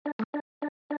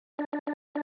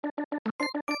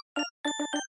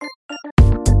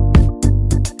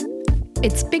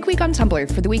It's Big Week on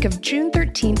Tumblr for the week of June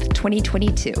 13th,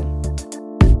 2022.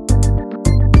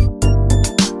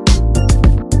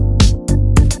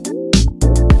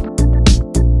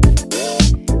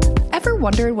 Ever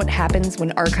wondered what happens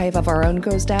when Archive of Our Own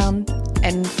goes down,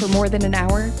 and for more than an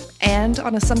hour, and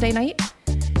on a Sunday night?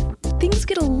 Things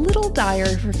get a little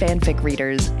dire for fanfic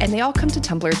readers, and they all come to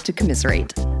Tumblr to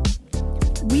commiserate.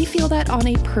 We feel that on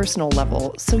a personal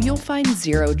level, so you'll find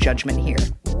zero judgment here.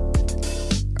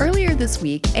 Earlier this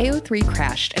week, AO3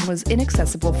 crashed and was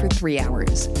inaccessible for 3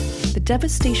 hours. The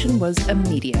devastation was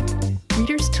immediate.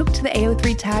 Readers took to the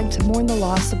AO3 tag to mourn the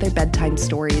loss of their bedtime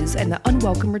stories and the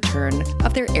unwelcome return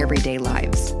of their everyday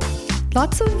lives.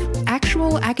 Lots of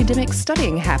actual academic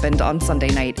studying happened on Sunday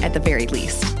night, at the very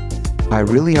least. I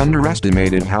really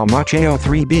underestimated how much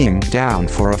AO3 being down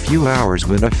for a few hours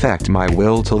would affect my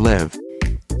will to live.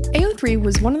 AO3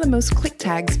 was one of the most clicked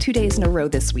tags 2 days in a row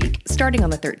this week, starting on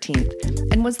the 13th,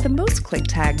 and was the most clicked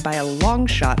tag by a long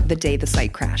shot the day the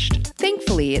site crashed.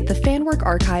 Thankfully, the Fanwork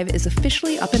archive is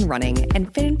officially up and running,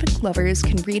 and fanfic lovers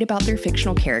can read about their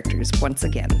fictional characters once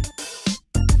again.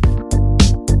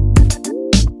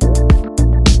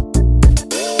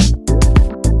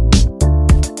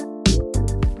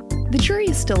 The jury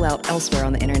is still out elsewhere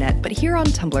on the internet, but here on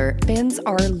Tumblr, fans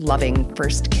are loving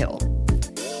First Kill.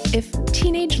 If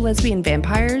teenage lesbian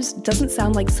vampires doesn't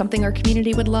sound like something our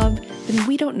community would love, then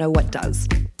we don't know what does.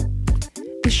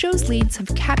 The show's leads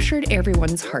have captured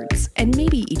everyone's hearts, and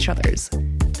maybe each other's.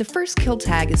 The First Kill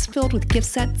tag is filled with gift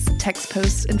sets, text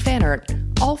posts, and fan art,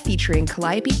 all featuring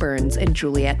Calliope Burns and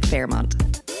Juliet Fairmont.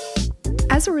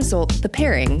 As a result, the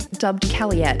pairing, dubbed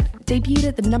Calliette, debuted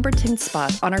at the number 10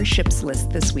 spot on our ships list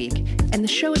this week, and the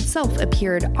show itself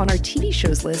appeared on our TV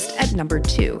shows list at number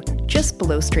 2, just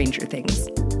below Stranger Things.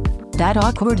 That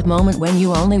awkward moment when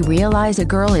you only realize a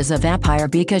girl is a vampire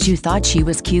because you thought she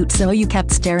was cute, so you kept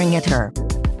staring at her.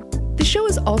 The show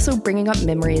is also bringing up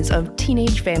memories of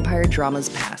teenage vampire dramas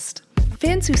past.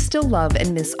 Fans who still love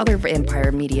and miss other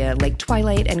vampire media like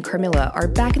Twilight and Carmilla are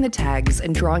back in the tags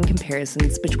and drawing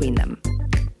comparisons between them.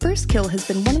 First Kill has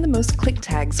been one of the most clicked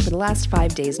tags for the last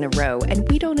 5 days in a row, and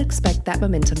we don't expect that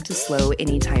momentum to slow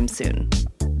anytime soon.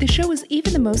 The show is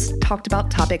even the most talked about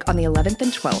topic on the 11th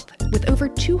and 12th, with over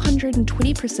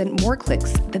 220% more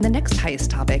clicks than the next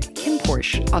highest topic, Kim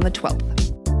Porsche, on the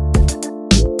 12th.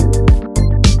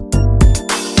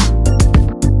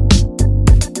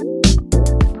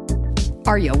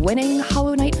 Are you winning,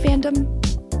 Hollow Knight fandom?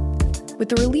 With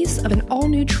the release of an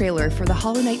all-new trailer for the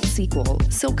Hollow Knight sequel,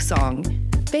 Silksong,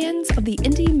 fans of the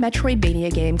indie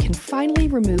Metroidvania game can finally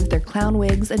remove their clown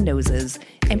wigs and noses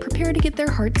and prepare to get their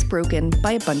hearts broken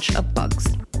by a bunch of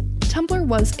bugs. Tumblr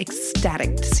was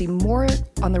ecstatic to see more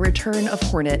on the return of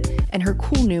Hornet and her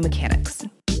cool new mechanics.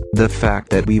 The fact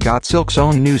that we got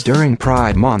Silksong news during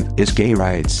Pride Month is gay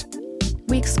rights.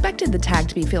 We expected the tag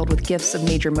to be filled with gifs of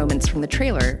major moments from the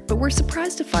trailer, but we're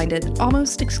surprised to find it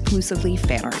almost exclusively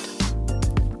fan art.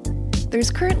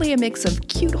 There's currently a mix of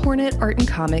cute Hornet art and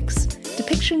comics,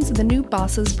 depictions of the new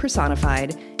bosses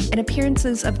personified, and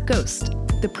appearances of Ghost,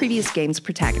 the previous game's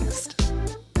protagonist.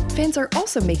 Fans are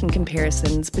also making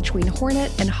comparisons between Hornet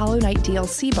and Hollow Knight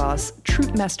DLC boss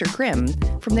Troop Master Grimm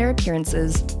from their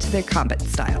appearances to their combat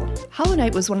style. Hollow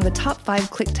Knight was one of the top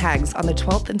 5 click tags on the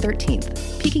 12th and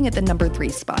 13th, peaking at the number 3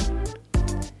 spot.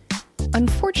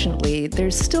 Unfortunately,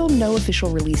 there's still no official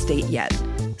release date yet,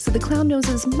 so the clown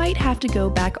noses might have to go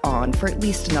back on for at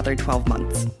least another 12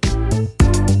 months.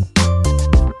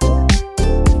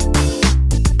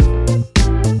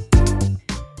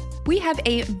 We have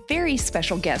a very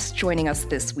special guest joining us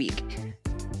this week.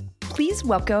 Please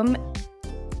welcome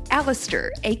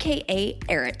Alistair, aka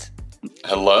Eret.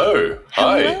 Hello.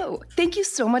 Hi. Hello. Thank you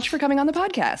so much for coming on the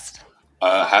podcast.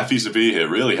 Happy to be here.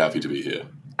 Really happy to be here.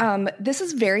 This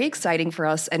is very exciting for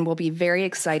us and will be very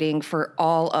exciting for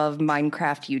all of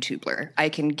Minecraft YouTuber. I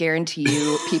can guarantee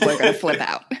you people are going to flip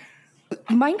out.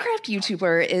 Minecraft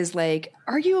YouTuber is like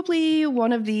arguably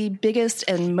one of the biggest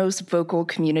and most vocal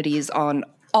communities on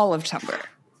all of Tumblr.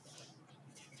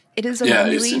 It is a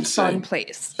really fun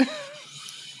place.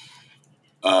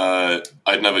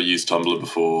 I'd never used Tumblr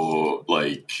before,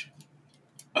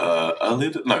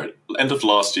 end of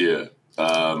last year.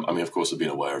 Of course, I've been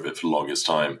aware of it for the longest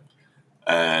time.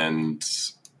 And,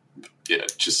 yeah,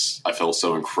 I felt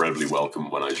so incredibly welcome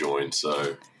when I joined,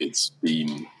 so it's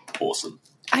been awesome.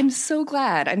 I'm so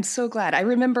glad. I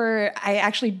remember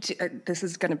this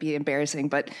is going to be embarrassing,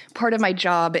 but part of my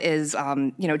job is,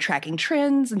 tracking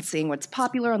trends and seeing what's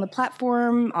popular on the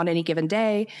platform on any given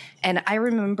day. And I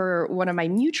remember one of my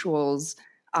mutuals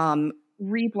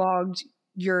reblogged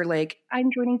your,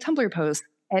 I'm joining Tumblr post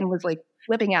and was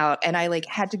flipping out, and I like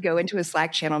had to go into a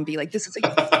Slack channel and be like, "This is a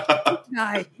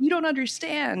guy. You don't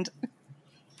understand."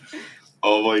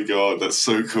 Oh my god, that's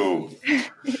so cool!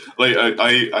 Like I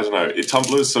don't know.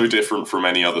 Tumblr is so different from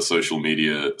any other social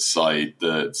media site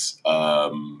that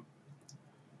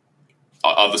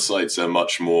other sites are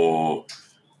much more.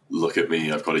 Look at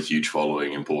me! I've got a huge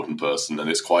following, important person, and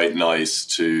it's quite nice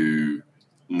to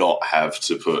not have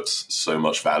to put so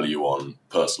much value on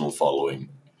personal following.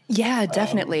 Yeah,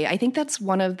 definitely. I think that's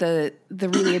one of the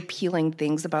really appealing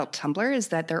things about Tumblr is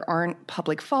that there aren't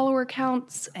public follower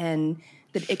counts and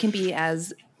that it can be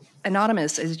as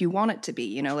anonymous as you want it to be.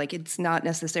 You know, like it's not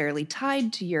necessarily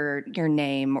tied to your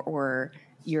name or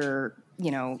your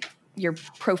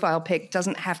profile pic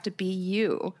doesn't have to be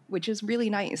you, which is really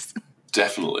nice.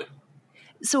 Definitely.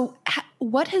 So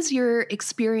what has your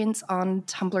experience on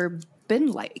Tumblr been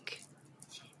like?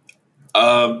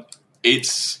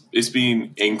 It's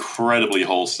been incredibly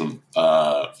wholesome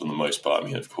for the most part. I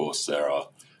mean, of course, there are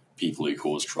people who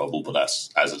cause trouble, but that's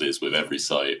as it is with every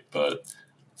site. But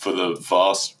for the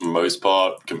vast most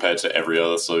part, compared to every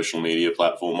other social media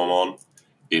platform I'm on,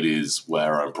 it is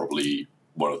where I'm probably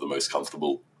one of the most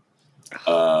comfortable.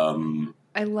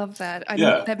 I love that.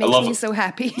 That makes me so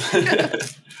happy.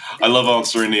 I love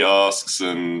answering the asks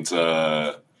and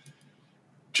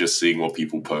just seeing what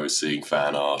people post, seeing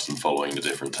fan art and following the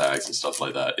different tags and stuff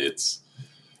like that. It's,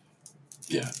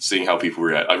 seeing how people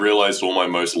react. I realized all my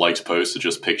most liked posts are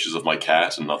just pictures of my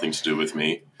cat and nothing to do with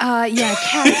me.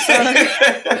 Cats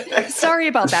are... Sorry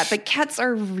about that, but cats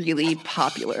are really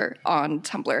popular on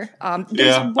Tumblr. I'm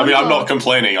not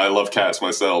complaining. I love cats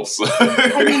myself. So.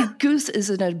 I mean, Goose is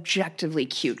an objectively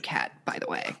cute cat, by the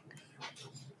way.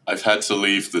 I've had to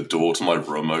leave the door to my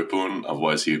room open,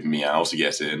 otherwise he would meow to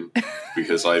get in,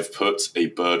 because I've put a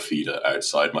bird feeder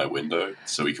outside my window,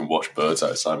 so he can watch birds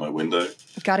outside my window.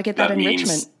 I've got to get that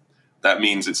enrichment. That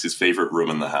means it's his favorite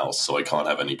room in the house, so I can't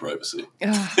have any privacy.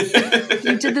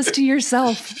 You did this to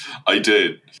yourself. I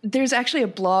did. There's actually a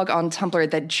blog on Tumblr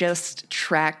that just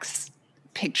tracks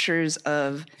pictures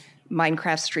of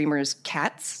Minecraft streamers'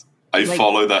 cats. I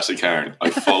follow that account.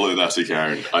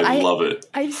 I love it.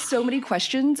 I have so many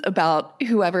questions about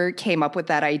whoever came up with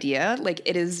that idea. Like,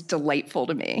 it is delightful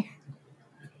to me.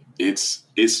 It's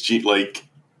like,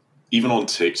 even on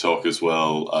TikTok as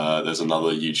well, there's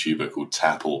another YouTuber called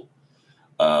Tapple.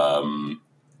 And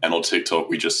on TikTok,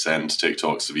 we just send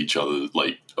TikToks of each other,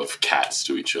 like, of cats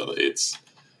to each other.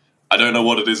 I don't know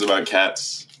what it is about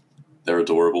cats. They're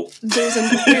adorable. There's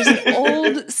an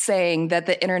old saying that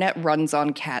the internet runs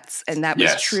on cats, and that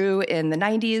was true in the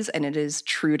 90s, and it is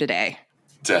true today.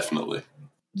 Definitely.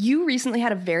 You recently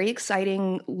had a very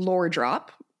exciting lore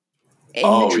drop in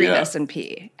the Dream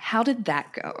SMP. How did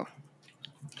that go?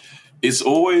 It's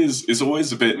always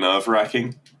a bit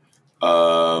nerve-wracking,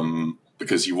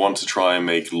 because you want to try and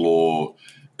make lore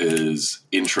as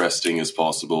interesting as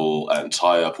possible and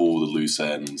tie up all the loose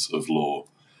ends of lore.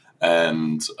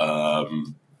 And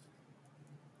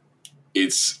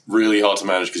it's really hard to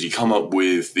manage because you come up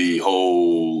with the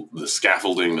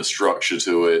scaffolding, the structure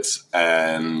to it,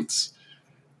 and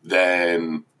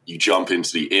then you jump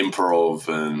into the improv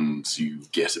and you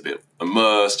get a bit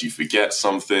immersed, you forget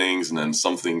some things, and then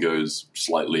something goes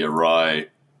slightly awry,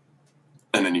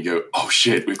 and then you go, oh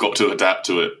shit, we've got to adapt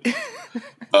to it.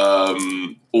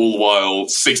 All while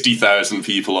 60,000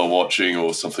 people are watching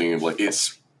or something. Like,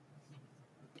 it's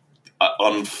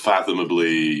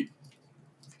unfathomably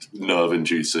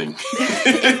nerve-inducing.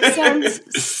 It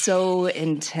sounds so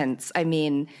intense. I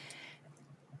mean,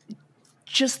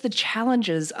 just the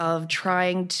challenges of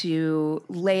trying to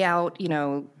lay out,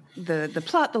 the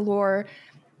plot, the lore,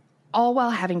 all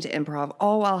while having to improv,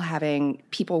 all while having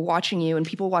people watching you and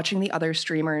people watching the other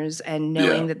streamers and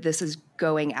knowing that this is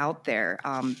going out there.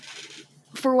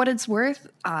 For what it's worth,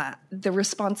 the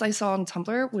response I saw on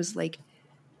Tumblr was like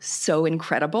so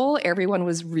incredible. Everyone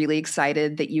was really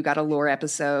excited that you got a lore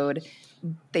episode.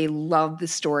 They loved the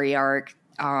story arc.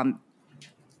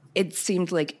 It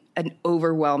seemed like an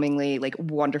overwhelmingly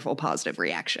wonderful positive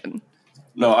reaction.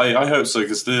 No, I hope so,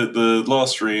 because the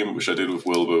last stream, which I did with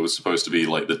Wilbur, was supposed to be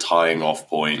like the tying off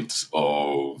point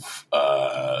of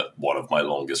one of my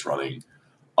longest running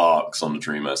arcs on the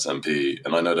Dream SMP.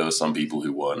 And I know there were some people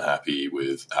who weren't happy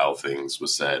with how things were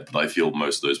said, but I feel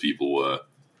most of those people were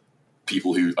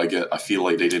people who I feel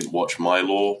like they didn't watch my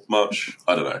lore much.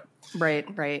 I don't know. Right.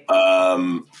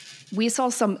 We saw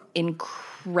some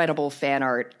incredible fan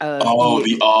art of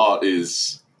the art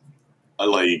is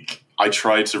I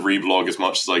try to reblog as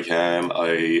much as I can.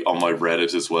 On my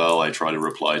Reddit as well, I try to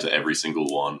reply to every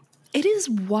single one. It is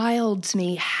wild to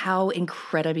me how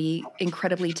incredibly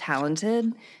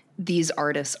talented these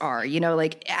artists are. You know,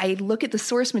 like I look at the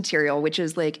source material, which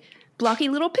is like blocky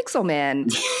little pixel man.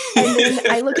 And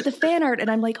then I look at the fan art and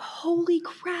I'm like, holy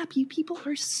crap, you people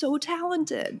are so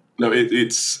talented. No,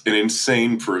 it's an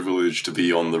insane privilege to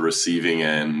be on the receiving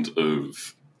end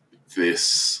of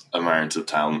this amount of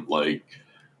talent. Like,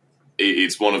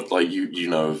 it's one of, like, you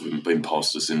know,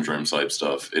 imposter syndrome type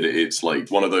stuff. It's like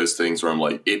one of those things where I'm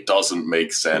like, it doesn't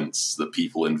make sense that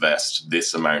people invest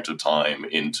this amount of time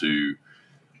into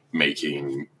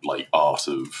making like art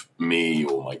of me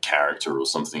or my character or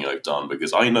something I've done,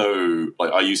 because I know,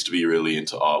 like, I used to be really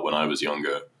into art when I was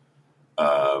younger,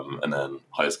 and then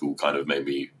high school kind of made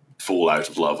me fall out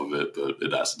of love with it, but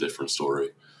that's a different story.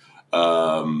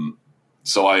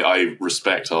 So I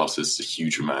respect artists a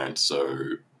huge amount,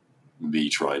 so me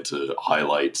trying to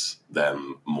highlight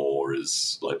them more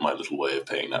is like my little way of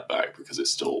paying that back, because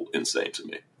it's still insane to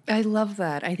me. I love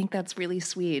that. I think that's really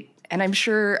sweet. And I'm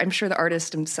sure the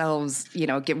artists themselves, you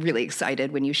know, get really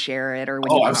excited when you share it or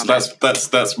when you comment.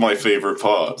 That's my favorite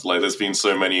part. Like, there's been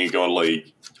so many going,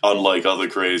 like, unlike other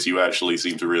creators, you actually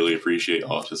seem to really appreciate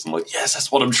artists. I'm like, yes,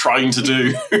 that's what I'm trying to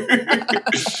do.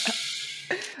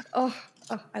 Oh,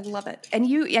 I love it. And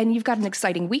you've got an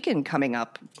exciting weekend coming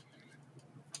up.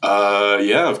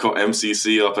 Yeah, I've got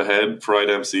MCC up ahead, Pride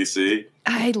MCC.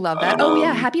 I love that. Oh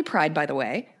yeah, happy Pride, by the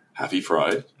way. Happy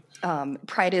Pride.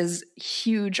 Pride is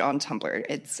huge on Tumblr.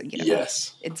 It's, you know,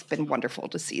 yes, it's been wonderful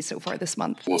to see so far this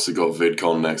month. Also got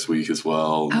VidCon next week as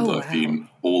well. Oh, I've been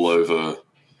all over.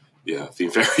 Yeah, I've been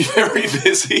very, very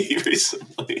busy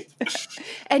recently.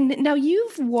 And now you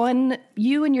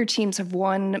and your teams have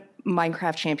won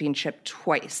Minecraft Championship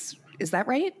twice. Is that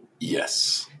right?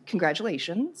 Yes.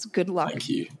 Congratulations. Good luck. Thank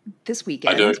you. This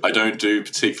weekend. I don't do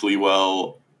particularly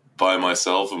well by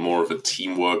myself. I'm more of a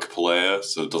teamwork player,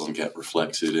 so it doesn't get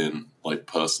reflected in like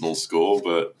personal score,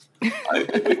 but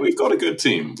we've got a good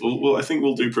team. I think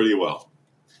we'll do pretty well.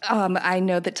 I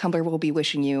know that Tumblr will be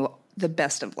wishing you the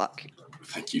best of luck.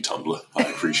 Thank you, Tumblr. I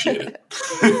appreciate it.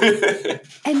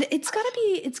 And it's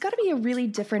gotta be a really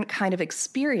different kind of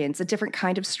experience, a different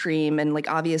kind of stream, and like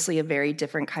obviously a very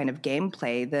different kind of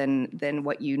gameplay than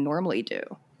what you normally do.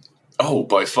 Oh,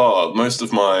 by far. Most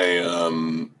of my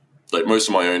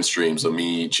own streams are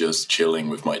me just chilling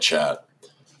with my chat.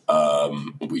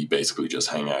 We basically just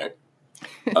hang out.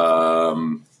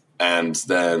 And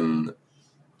then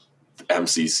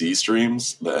MCC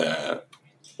streams, they're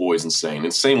always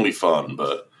insanely fun,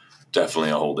 but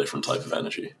definitely a whole different type of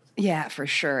energy. Yeah, for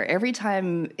sure. Every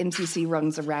time MCC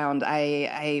runs around,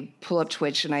 I pull up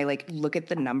Twitch and I like look at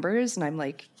the numbers and I'm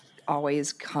like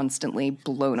always constantly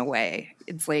blown away.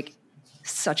 It's like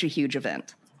such a huge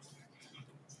event.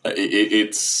 I've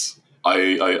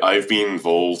been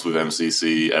involved with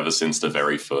MCC ever since the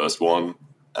very first one,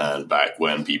 and back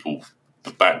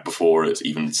before it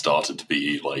even started to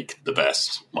be like the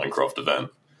best Minecraft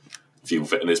event.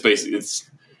 And it's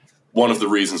one of the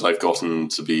reasons I've gotten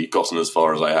as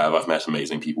far as I have. I've met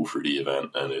amazing people through the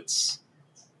event, and it's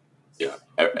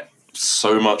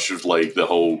so much of like the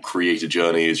whole creator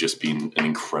journey has just been an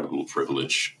incredible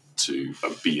privilege to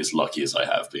be as lucky as I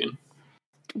have been.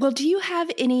 Well, do you have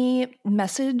any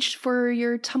message for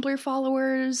your Tumblr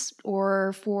followers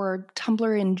or for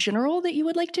Tumblr in general that you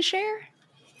would like to share?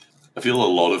 I feel a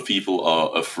lot of people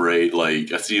are afraid.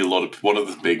 Like, I see one of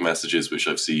the big messages which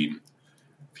I've seen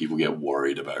people get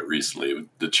worried about recently with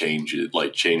the change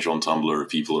on Tumblr,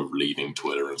 people are leaving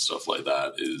Twitter and stuff like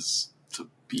that, is to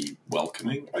be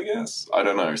welcoming, I guess. I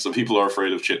don't know. Some people are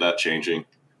afraid of that changing.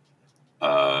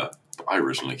 I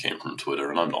originally came from Twitter,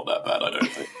 and I'm not that bad, I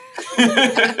don't think.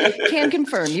 Can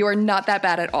confirm, you are not that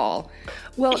bad at all.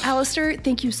 Well, Alistair,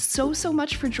 thank you so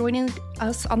much for joining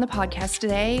us on the podcast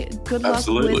today. Good luck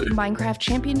with Minecraft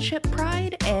Championship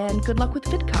Pride, and good luck with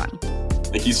VidCon.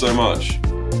 Thank you so much.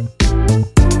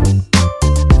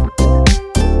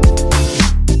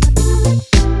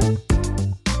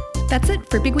 That's it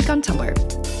for Big Week on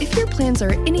Tumblr. If your plans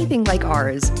are anything like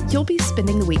ours, you'll be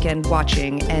spending the weekend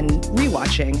watching and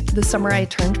rewatching The Summer I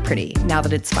Turned Pretty now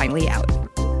that it's finally out.